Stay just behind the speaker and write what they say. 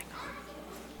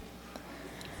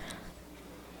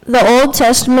The Old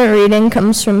Testament reading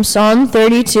comes from Psalm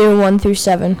 32, 1 through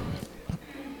 7.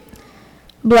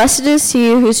 Blessed is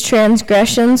he whose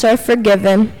transgressions are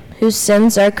forgiven, whose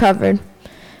sins are covered.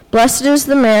 Blessed is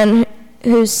the man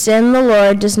whose sin the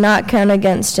Lord does not count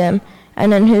against him,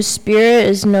 and in whose spirit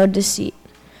is no deceit.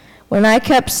 When I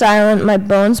kept silent, my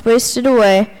bones wasted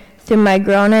away through my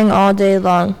groaning all day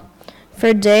long.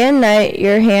 For day and night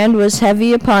your hand was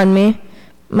heavy upon me.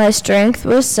 My strength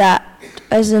was sapped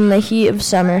as in the heat of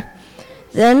summer.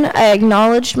 Then I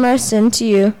acknowledged my sin to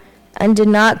you and did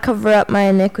not cover up my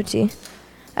iniquity.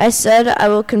 I said, I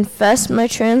will confess my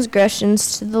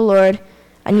transgressions to the Lord,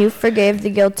 and you forgave the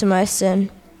guilt of my sin.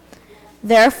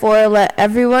 Therefore, let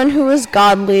everyone who is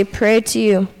godly pray to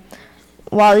you,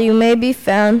 while you may be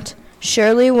found.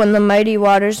 Surely when the mighty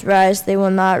waters rise, they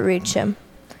will not reach him.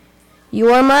 You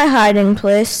are my hiding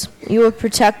place. You will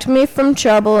protect me from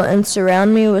trouble and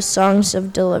surround me with songs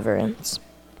of deliverance.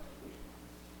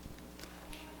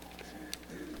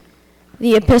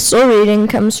 The epistle reading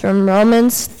comes from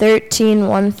Romans 13,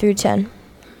 1 through 10.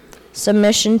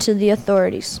 Submission to the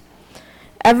authorities.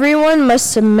 Everyone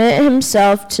must submit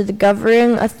himself to the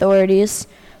governing authorities,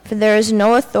 for there is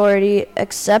no authority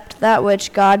except that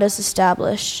which God has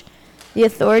established. The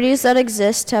authorities that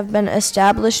exist have been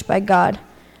established by God.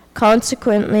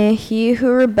 Consequently, he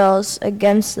who rebels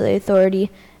against the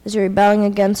authority is rebelling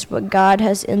against what God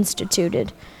has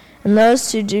instituted, and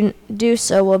those who do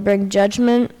so will bring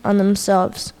judgment on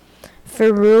themselves.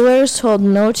 For rulers hold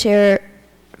no terror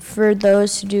for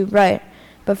those who do right,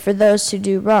 but for those who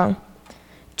do wrong.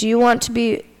 Do you want to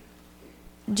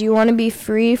be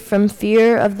free from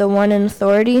fear of the one in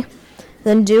authority?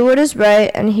 Then do what is right,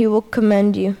 and he will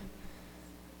commend you.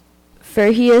 For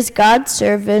he is God's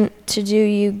servant to do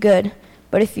you good.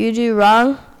 But if you do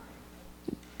wrong,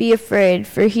 be afraid,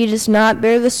 for he does not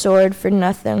bear the sword for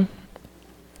nothing.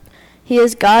 He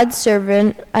is God's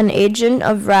servant, an agent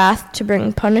of wrath to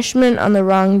bring punishment on the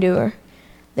wrongdoer.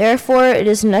 Therefore, it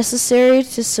is necessary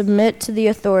to submit to the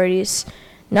authorities,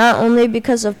 not only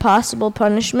because of possible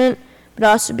punishment, but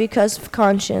also because of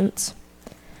conscience.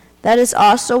 That is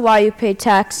also why you pay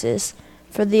taxes,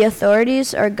 for the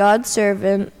authorities are God's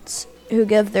servants who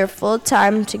give their full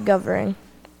time to governing.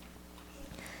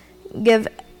 Give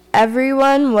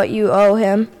everyone what you owe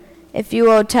him. If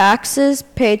you owe taxes,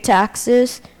 pay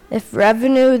taxes. If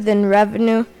revenue, then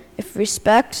revenue. If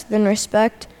respect, then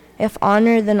respect. If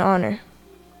honor, then honor.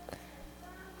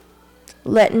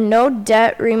 Let no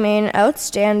debt remain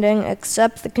outstanding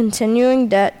except the continuing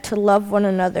debt to love one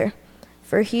another.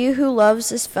 For he who loves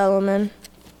his fellow man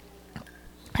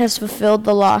has fulfilled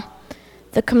the law.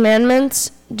 The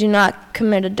commandments: do not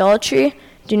commit adultery,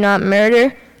 do not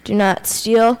murder, do not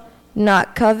steal, do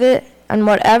not covet, and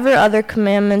whatever other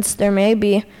commandments there may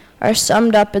be are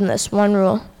summed up in this one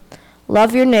rule.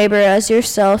 Love your neighbor as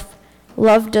yourself.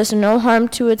 Love does no harm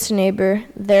to its neighbor.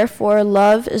 Therefore,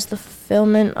 love is the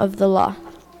fulfillment of the law.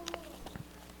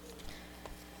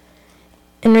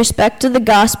 In respect to the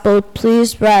gospel,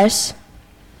 please rise.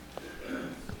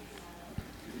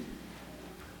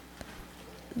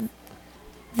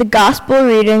 The gospel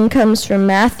reading comes from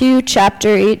Matthew chapter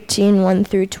 18, 1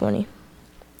 through 20.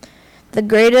 The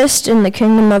greatest in the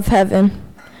kingdom of heaven.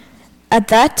 At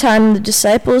that time the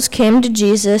disciples came to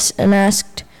Jesus and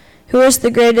asked, "Who is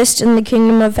the greatest in the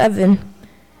kingdom of heaven?"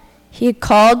 He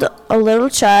called a little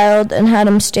child and had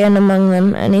him stand among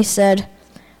them, and he said,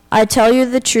 "I tell you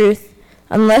the truth,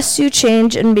 unless you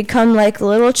change and become like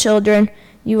little children,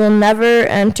 you will never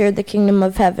enter the kingdom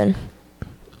of heaven.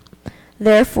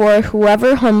 Therefore,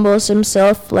 whoever humbles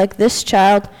himself like this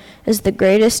child is the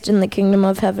greatest in the kingdom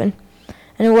of heaven.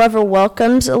 And whoever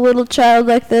welcomes a little child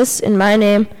like this in my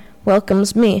name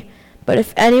welcomes me. But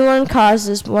if anyone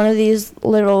causes one of these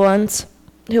little ones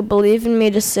who believe in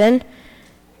me to sin,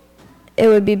 it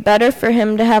would be better for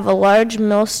him to have a large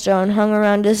millstone hung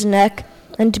around his neck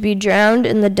and to be drowned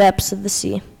in the depths of the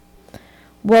sea.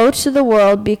 Woe to the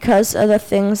world because of the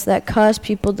things that cause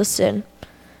people to sin.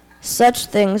 Such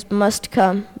things must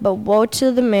come, but woe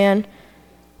to the man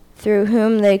through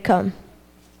whom they come.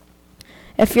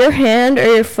 If your hand or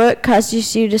your foot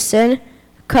causes you to sin,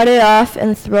 cut it off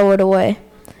and throw it away.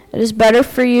 It is better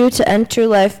for you to enter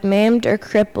life maimed or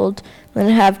crippled than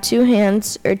to have 2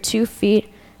 hands or 2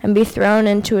 feet and be thrown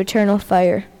into eternal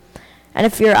fire. And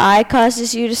if your eye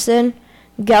causes you to sin,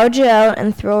 gouge it out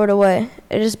and throw it away.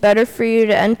 It is better for you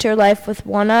to enter life with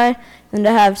 1 eye than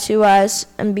to have 2 eyes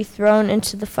and be thrown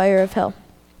into the fire of hell.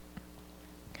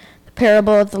 The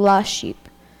parable of the lost sheep.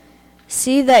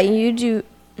 See that you do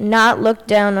not look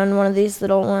down on one of these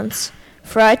little ones,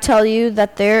 for I tell you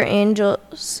that their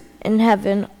angels in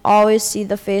heaven always see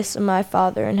the face of my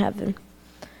Father in heaven.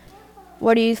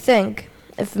 what do you think?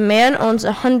 If a man owns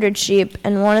 100 sheep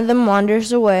and one of them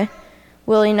wanders away,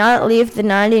 will he not leave the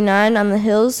 99 on the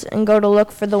hills and go to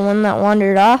look for the one that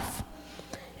wandered off?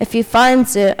 If he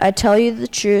finds it, I tell you the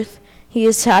truth, he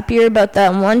is happier about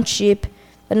that one sheep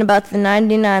than about the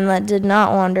 99 that did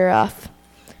not wander off.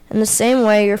 In the same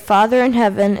way, your Father in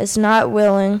heaven is not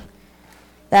willing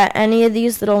that any of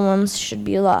these little ones should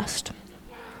be lost.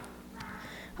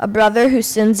 A brother who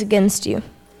sins against you.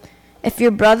 If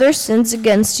your brother sins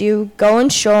against you, go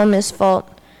and show him his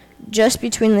fault, just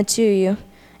between the two of you.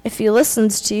 If he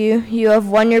listens to you, you have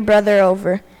won your brother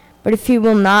over. But if he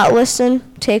will not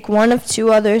listen, take one of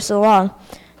two others along,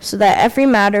 so that every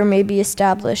matter may be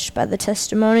established by the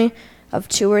testimony of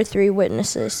 2 or 3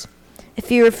 witnesses. If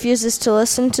he refuses to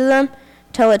listen to them,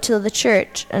 tell it to the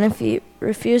church. And if he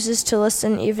refuses to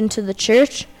listen even to the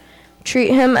church, treat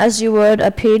him as you would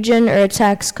a pagan or a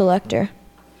tax collector.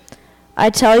 I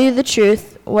tell you the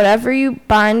truth, whatever you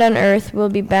bind on earth will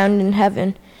be bound in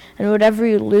heaven, and whatever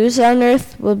you loose on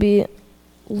earth will be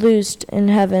loosed in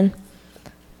heaven.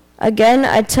 Again,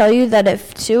 I tell you that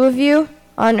if 2 of you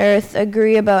on earth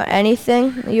agree about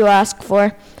anything you ask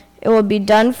for, it will be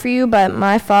done for you by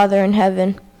my Father in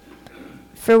heaven.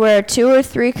 For where 2 or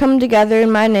 3 come together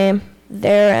in my name,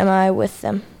 there am I with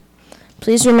them.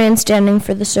 Please remain standing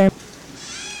for the sermon.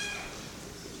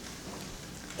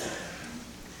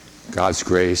 God's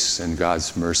grace and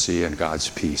God's mercy and God's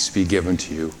peace be given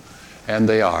to you, and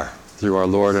they are, through our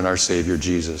Lord and our Savior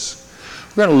Jesus.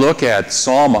 We're going to look at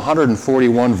Psalm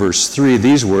 141, verse 3,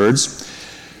 these words,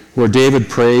 where David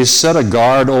prays, "Set a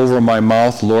guard over my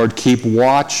mouth, Lord, keep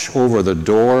watch over the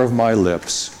door of my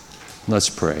lips." Let's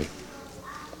pray.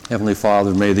 Heavenly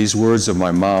Father, may these words of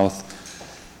my mouth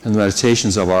and the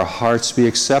meditations of our hearts be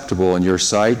acceptable in your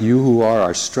sight, you who are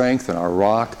our strength and our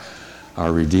rock,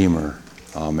 our Redeemer.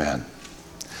 Amen.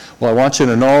 Well, I want you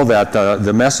to know that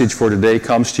the message for today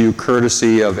comes to you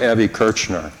courtesy of Evie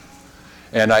Kirchner.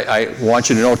 And I want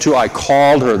you to know, too, I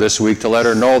called her this week to let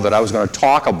her know that I was going to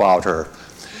talk about her.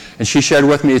 And she shared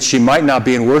with me that she might not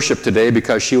be in worship today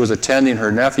because she was attending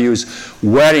her nephew's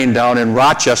wedding down in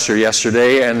Rochester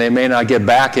yesterday, and they may not get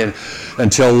back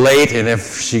until late, and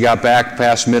if she got back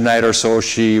past midnight or so,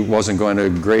 she wasn't going to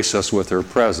grace us with her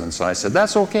presence. And I said,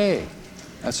 that's okay.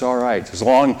 That's all right, as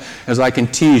long as I can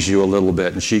tease you a little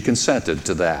bit. And she consented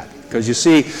to that. Because you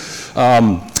see,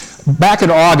 back in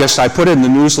August, I put in the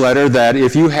newsletter that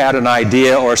if you had an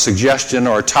idea or a suggestion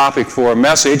or a topic for a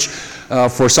message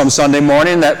for some Sunday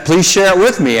morning, that please share it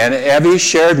with me. And Evie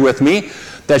shared with me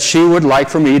that she would like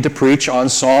for me to preach on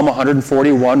Psalm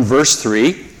 141, verse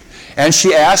 3. And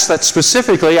she asked that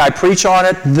specifically I preach on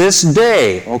it this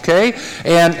day, okay?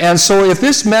 And so if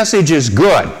this message is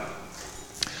good,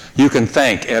 you can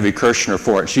thank Evie Kirchner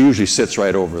for it. She usually sits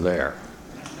right over there.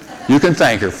 You can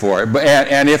thank her for it.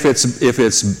 And if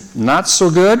it's not so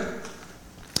good,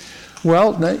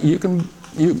 well, you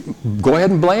go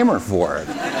ahead and blame her for it.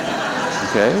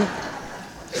 Okay?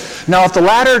 Now, if the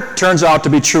latter turns out to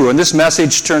be true, and this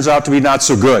message turns out to be not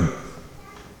so good,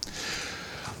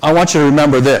 I want you to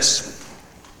remember this,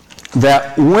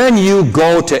 that when you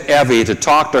go to Evie to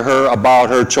talk to her about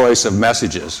her choice of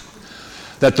messages,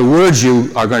 that the words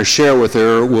you are going to share with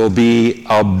her will be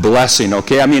a blessing,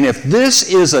 okay? I mean, if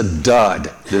this is a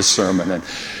dud, this sermon,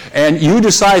 and you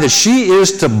decide that she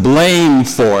is to blame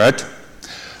for it,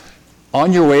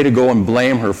 on your way to go and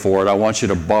blame her for it, I want you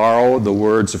to borrow the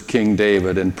words of King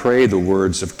David and pray the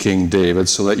words of King David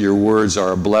so that your words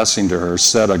are a blessing to her.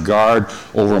 Set a guard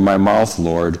over my mouth,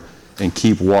 Lord, and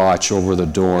keep watch over the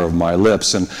door of my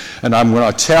lips. And I'm going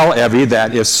to tell Evie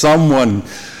that if someone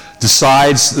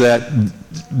decides that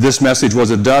this message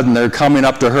was a dud and they're coming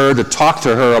up to her to talk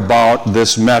to her about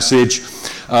this message,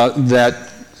 I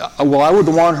would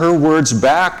want her words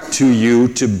back to you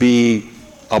to be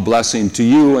a blessing to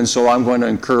you, and so I'm going to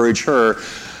encourage her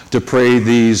to pray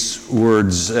these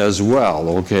words as well,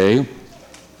 okay?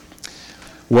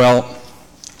 Well,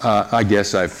 I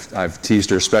guess I've teased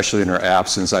her, especially in her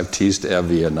absence. I've teased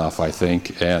Evie enough, I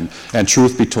think. And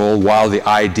truth be told, while the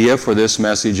idea for this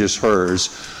message is hers,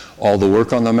 all the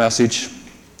work on the message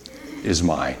is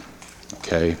mine,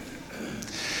 okay?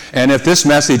 And if this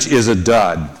message is a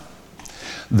dud,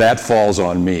 that falls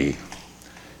on me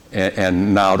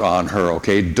and not on her,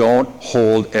 okay? Don't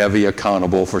hold Evie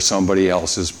accountable for somebody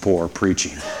else's poor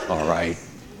preaching, all right?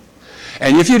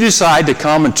 And if you decide to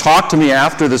come and talk to me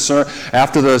after the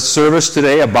service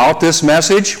today about this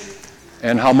message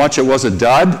and how much it was a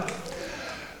dud,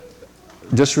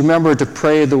 just remember to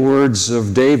pray the words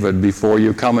of David before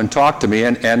you come and talk to me.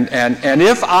 And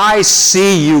if I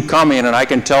see you coming, and I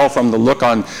can tell from the look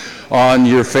on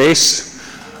your face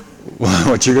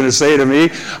what you're going to say to me,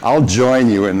 I'll join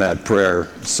you in that prayer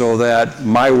so that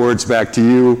my words back to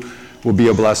you will be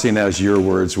a blessing as your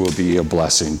words will be a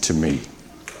blessing to me.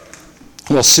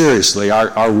 Well, seriously,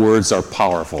 our words are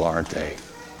powerful, aren't they?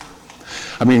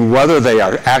 I mean, whether they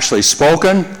are actually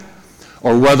spoken,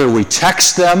 or whether we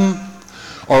text them,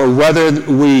 or whether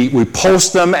we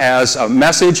post them as a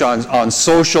message on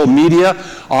social media,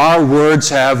 our words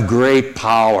have great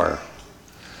power.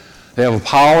 They have a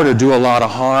power to do a lot of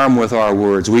harm with our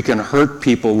words. We can hurt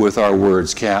people with our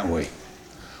words, can't we?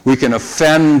 We can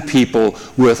offend people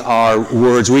with our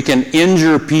words. We can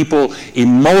injure people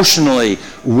emotionally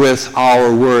with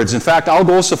our words. In fact, I'll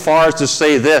go so far as to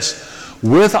say this.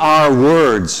 With our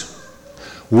words,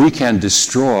 we can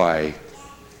destroy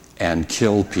and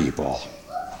kill people.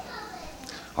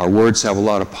 Our words have a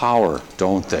lot of power,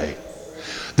 don't they?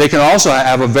 They can also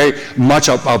have a very much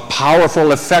a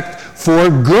powerful effect for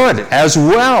good as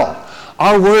well.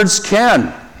 Our words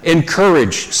can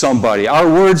encourage somebody. Our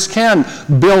words can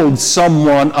build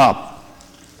someone up.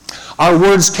 Our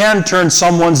words can turn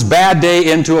someone's bad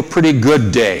day into a pretty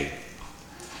good day.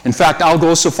 In fact, I'll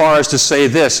go so far as to say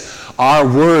this. Our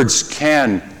words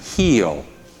can heal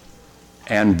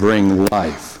and bring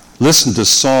life. Listen to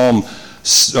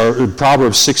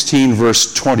Proverbs 16,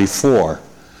 verse 24.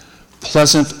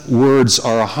 Pleasant words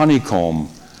are a honeycomb,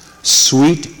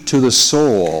 sweet to the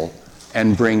soul,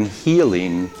 and bring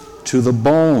healing to the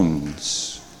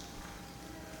bones.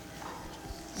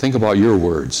 Think about your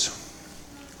words.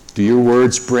 Do your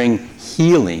words bring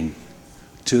healing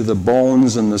to the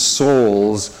bones and the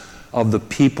souls of the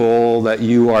people that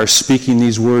you are speaking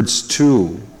these words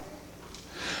to?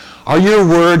 Are your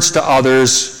words to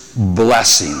others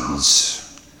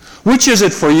blessings? Which is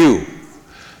it for you?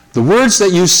 The words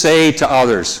that you say to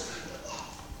others,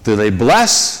 do they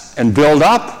bless and build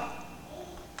up,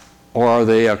 or are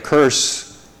they a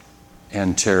curse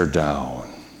and tear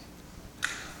down?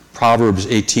 Proverbs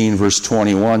 18, verse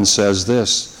 21 says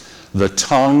this, the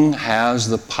tongue has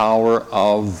the power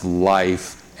of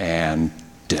life and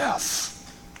death.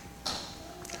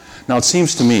 Now it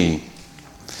seems to me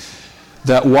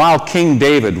that while King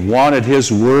David wanted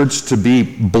his words to be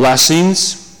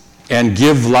blessings and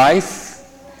give life,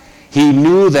 he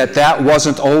knew that that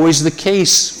wasn't always the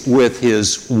case with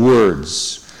his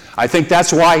words. I think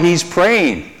that's why he's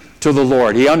praying to the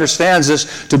Lord. He understands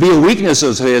this to be a weakness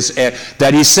of his,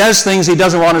 that he says things he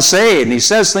doesn't want to say, and he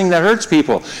says things that hurts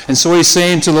people. And so he's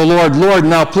saying to the Lord, Lord,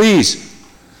 now please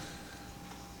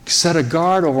set a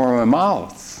guard over my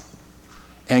mouth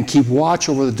and keep watch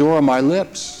over the door of my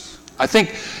lips. I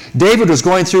think David was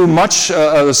going through much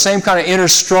the same kind of inner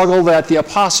struggle that the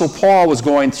Apostle Paul was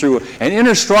going through, an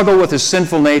inner struggle with his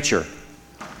sinful nature.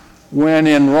 When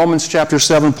in Romans chapter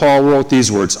 7, Paul wrote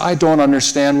these words, I don't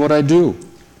understand what I do.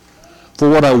 For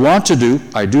what I want to do,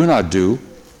 I do not do,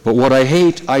 but what I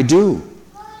hate, I do.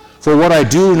 For what I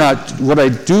do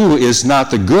is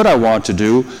not the good I want to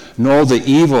do, nor the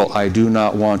evil I do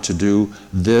not want to do.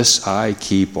 This I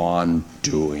keep on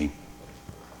doing.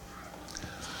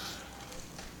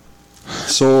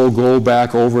 So go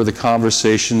back over the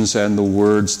conversations and the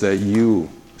words that you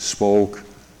spoke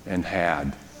and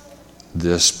had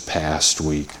this past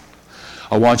week.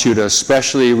 I want you to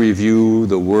especially review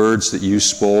the words that you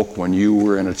spoke when you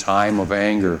were in a time of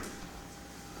anger,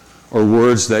 or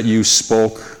words that you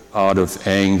spoke out of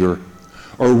anger,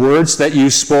 or words that you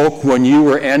spoke when you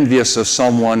were envious of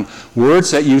someone,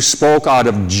 words that you spoke out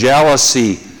of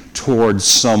jealousy towards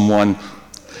someone.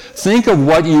 Think of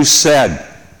what you said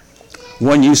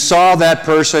when you saw that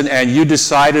person and you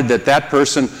decided that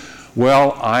person,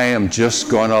 well, I am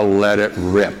just going to let it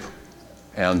rip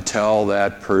and tell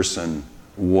that person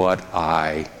what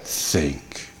I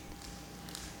think.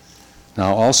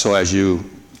 Now also, as you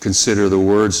consider the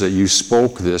words that you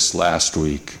spoke this last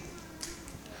week,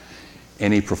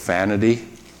 any profanity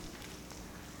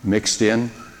mixed in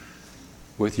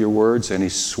with your words, any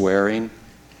swearing,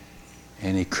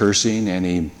 any cursing,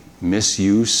 any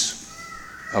misuse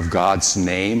of God's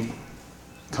name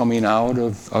coming out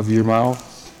of your mouth?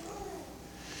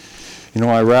 You know,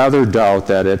 I rather doubt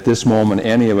that at this moment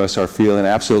any of us are feeling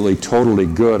absolutely totally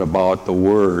good about the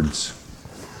words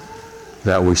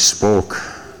that we spoke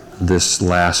this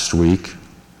last week.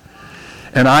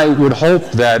 And I would hope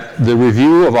that the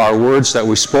review of our words that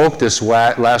we spoke this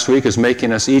last week is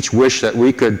making us each wish that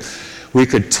we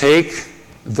could take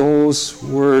those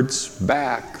words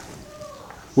back,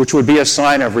 which would be a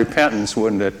sign of repentance,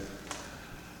 wouldn't it?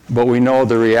 But we know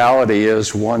the reality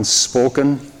is once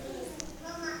spoken,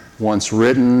 once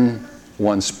written,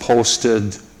 once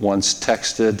posted, once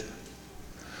texted,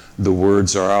 the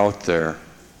words are out there,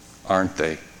 aren't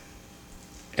they?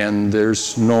 and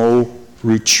there's no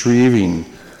retrieving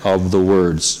of the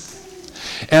words.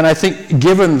 And I think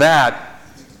given that,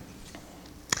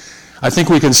 I think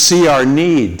we can see our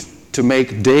need to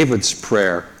make David's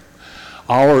prayer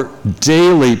our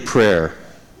daily prayer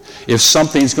if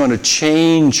something's going to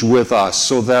change with us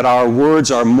so that our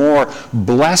words are more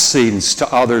blessings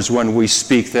to others when we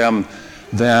speak them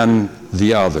than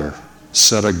the other.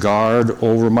 Set a guard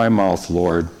over my mouth,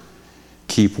 Lord.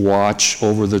 Keep watch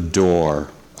over the door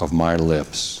of my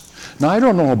lips. Now, I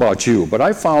don't know about you, but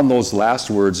I found those last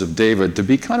words of David to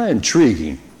be kind of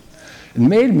intriguing. It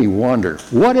made me wonder,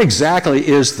 what exactly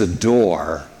is the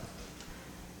door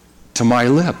to my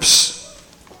lips?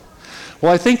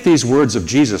 Well, I think these words of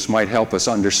Jesus might help us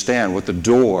understand what the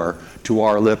door to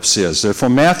our lips is. They're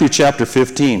from Matthew chapter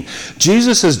 15.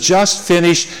 Jesus has just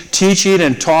finished teaching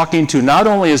and talking to not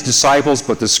only his disciples,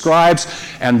 but the scribes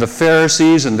and the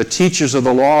Pharisees and the teachers of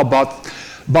the law about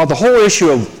the whole issue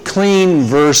of clean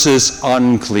versus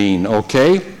unclean,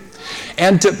 okay?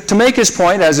 And to make his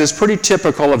point, as is pretty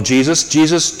typical of Jesus,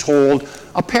 Jesus told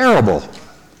a parable.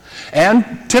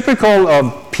 And typical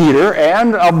of Peter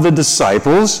and of the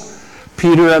disciples,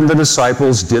 Peter and the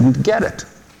disciples didn't get it.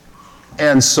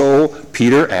 And so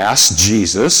Peter asked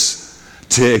Jesus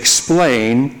to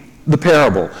explain the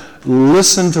parable.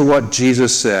 Listen to what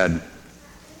Jesus said,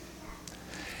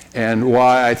 and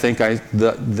why I think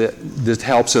this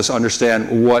helps us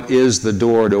understand what is the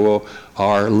door to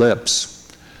our lips.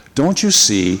 Don't you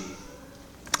see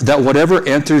that whatever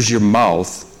enters your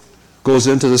mouth goes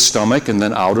into the stomach and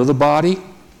then out of the body?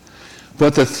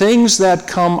 But the things that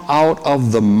come out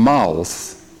of the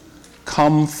mouth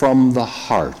come from the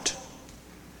heart,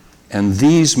 and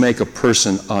these make a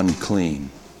person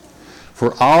unclean.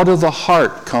 For out of the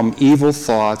heart come evil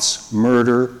thoughts,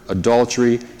 murder,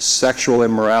 adultery, sexual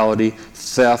immorality,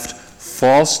 theft,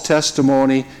 false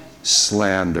testimony,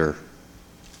 slander.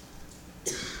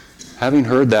 Having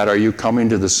heard that, are you coming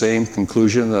to the same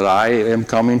conclusion that I am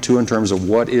coming to in terms of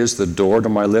what is the door to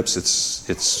my lips?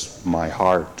 It's my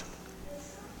heart.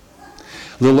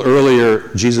 A little earlier,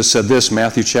 Jesus said this,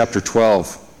 Matthew chapter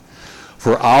 12.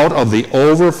 For out of the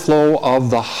overflow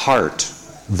of the heart,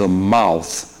 the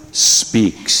mouth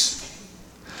speaks.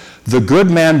 The good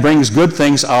man brings good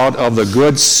things out of the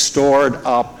good stored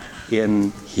up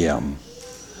in him.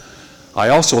 I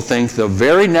also think the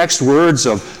very next words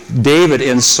of David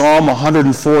in Psalm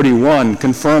 141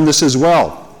 confirm this as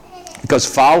well. Because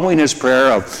following his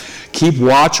prayer of keep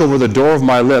watch over the door of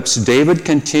my lips, David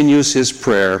continues his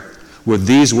prayer with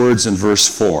these words in verse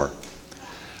 4.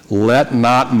 Let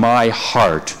not my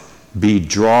heart be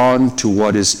drawn to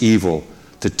what is evil,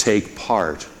 to take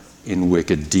part in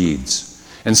wicked deeds.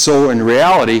 And so in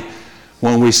reality,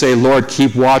 when we say, Lord,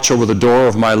 keep watch over the door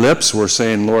of my lips, we're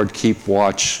saying, Lord, keep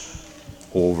watch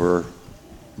over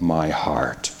my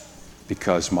heart,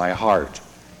 because my heart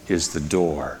is the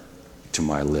door to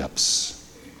my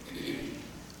lips.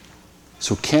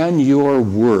 So can your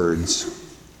words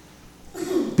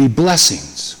be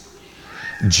blessings?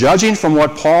 Judging from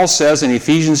what Paul says in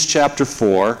Ephesians chapter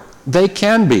 4, they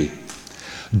can be.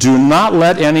 Do not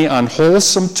let any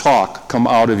unwholesome talk come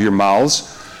out of your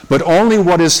mouths, but only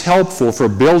what is helpful for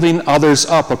building others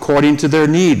up according to their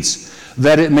needs,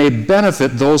 that it may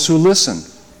benefit those who listen.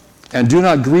 And do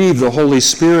not grieve the Holy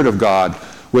Spirit of God,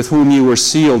 with whom you were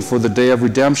sealed for the day of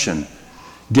redemption.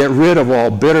 Get rid of all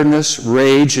bitterness,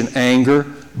 rage, and anger,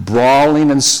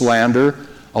 brawling and slander,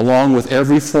 along with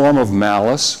every form of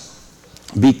malice.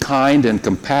 Be kind and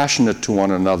compassionate to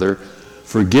one another,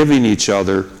 forgiving each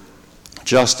other,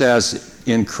 just as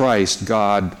in Christ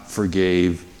God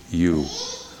forgave you.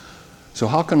 So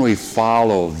how can we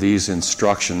follow these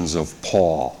instructions of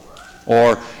Paul?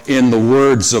 Or in the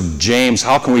words of James,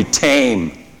 how can we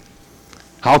tame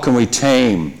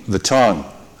the tongue?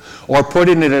 Or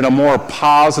putting it in a more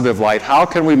positive light, how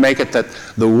can we make it that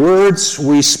the words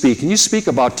we speak, and you speak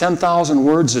about 10,000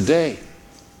 words a day,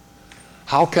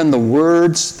 how can the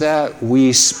words that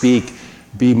we speak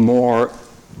be more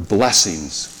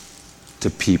blessings to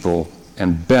people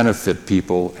and benefit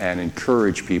people and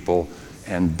encourage people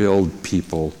and build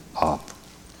people up?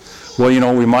 Well,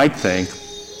 we might think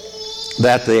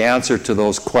that the answer to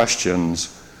those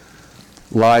questions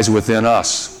lies within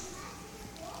us.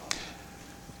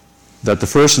 That the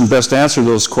first and best answer to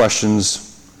those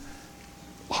questions,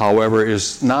 however,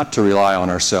 is not to rely on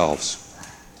ourselves.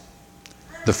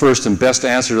 The first and best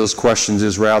answer to those questions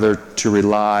is rather to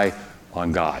rely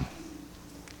on God.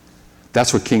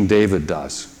 That's what King David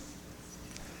does.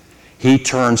 He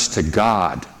turns to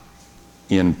God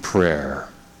in prayer.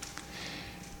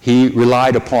 He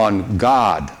relied upon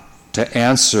God to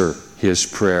answer his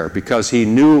prayer because he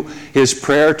knew his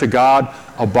prayer to God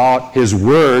about his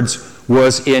words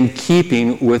was in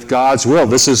keeping with God's will.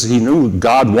 He knew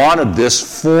God wanted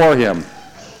this for him.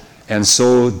 And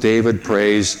so David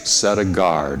prays, set a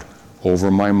guard over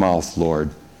my mouth, Lord.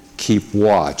 Keep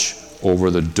watch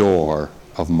over the door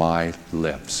of my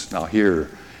lips. Now here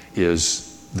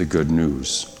is the good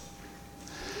news.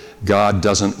 God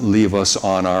doesn't leave us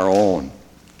on our own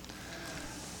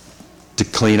to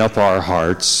clean up our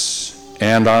hearts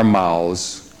and our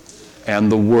mouths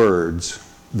and the words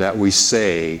that we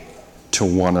say to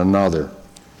one another.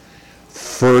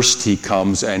 First, he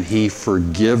comes and he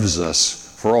forgives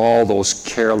us for all those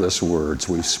careless words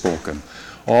we've spoken,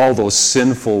 all those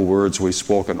sinful words we've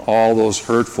spoken, all those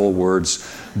hurtful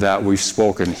words that we've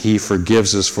spoken. He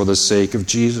forgives us for the sake of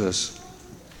Jesus.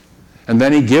 And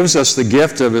then he gives us the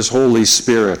gift of his Holy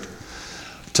Spirit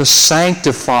to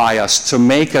sanctify us, to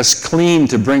make us clean,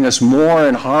 to bring us more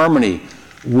in harmony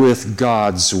with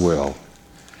God's will.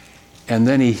 And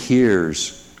then he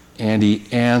hears and he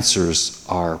answers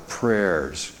our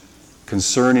prayers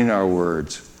concerning our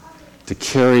words to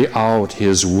carry out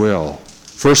his will.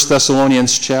 1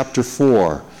 Thessalonians chapter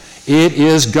 4. It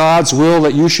is God's will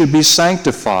that you should be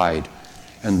sanctified,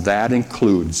 and that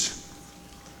includes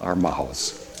our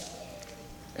mouths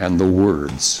and the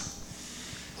words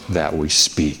that we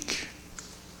speak.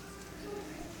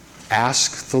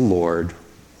 Ask the Lord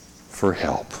for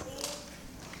help.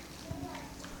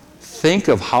 Think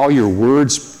of how your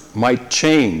words might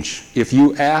change if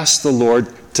you ask the Lord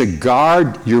to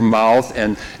guard your mouth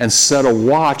and set a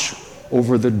watch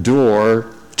over the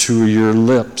door to your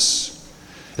lips,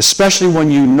 especially when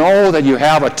you know that you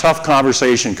have a tough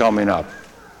conversation coming up.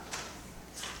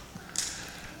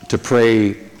 To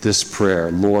pray this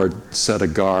prayer, Lord, set a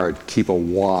guard, keep a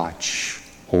watch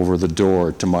over the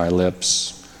door to my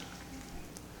lips.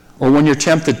 Or when you're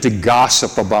tempted to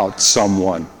gossip about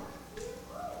someone,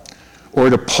 or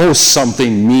to post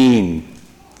something mean,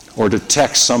 or to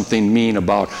text something mean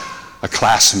about a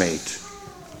classmate,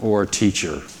 or a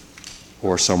teacher,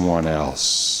 or someone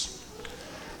else.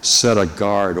 Set a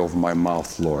guard over my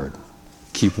mouth, Lord.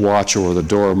 Keep watch over the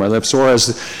door of my lips. Or as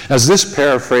this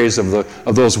paraphrase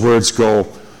of those words go,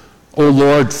 oh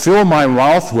Lord, fill my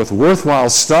mouth with worthwhile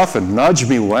stuff and nudge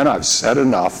me when I've said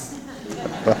enough.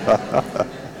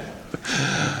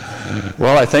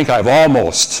 Well, I think I've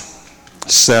almost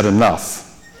said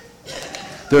enough.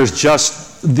 There's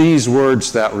just these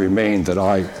words that remain that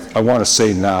I want to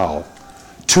say now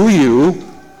to you,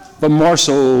 but more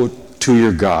so to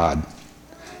your God,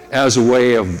 as a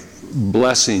way of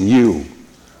blessing you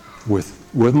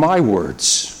with my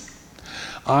words.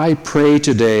 I pray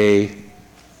today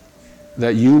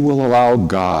that you will allow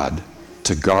God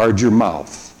to guard your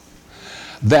mouth,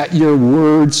 that your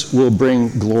words will bring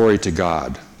glory to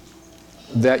God,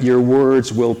 that your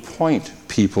words will point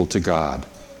people to God,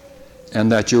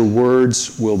 and that your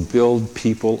words will build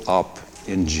people up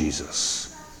in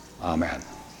Jesus. Amen.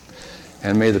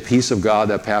 And may the peace of God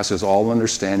that passes all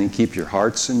understanding keep your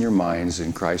hearts and your minds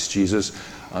in Christ Jesus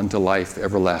unto life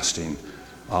everlasting.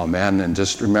 Amen. And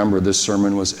just remember, this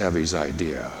sermon was Evie's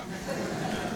idea.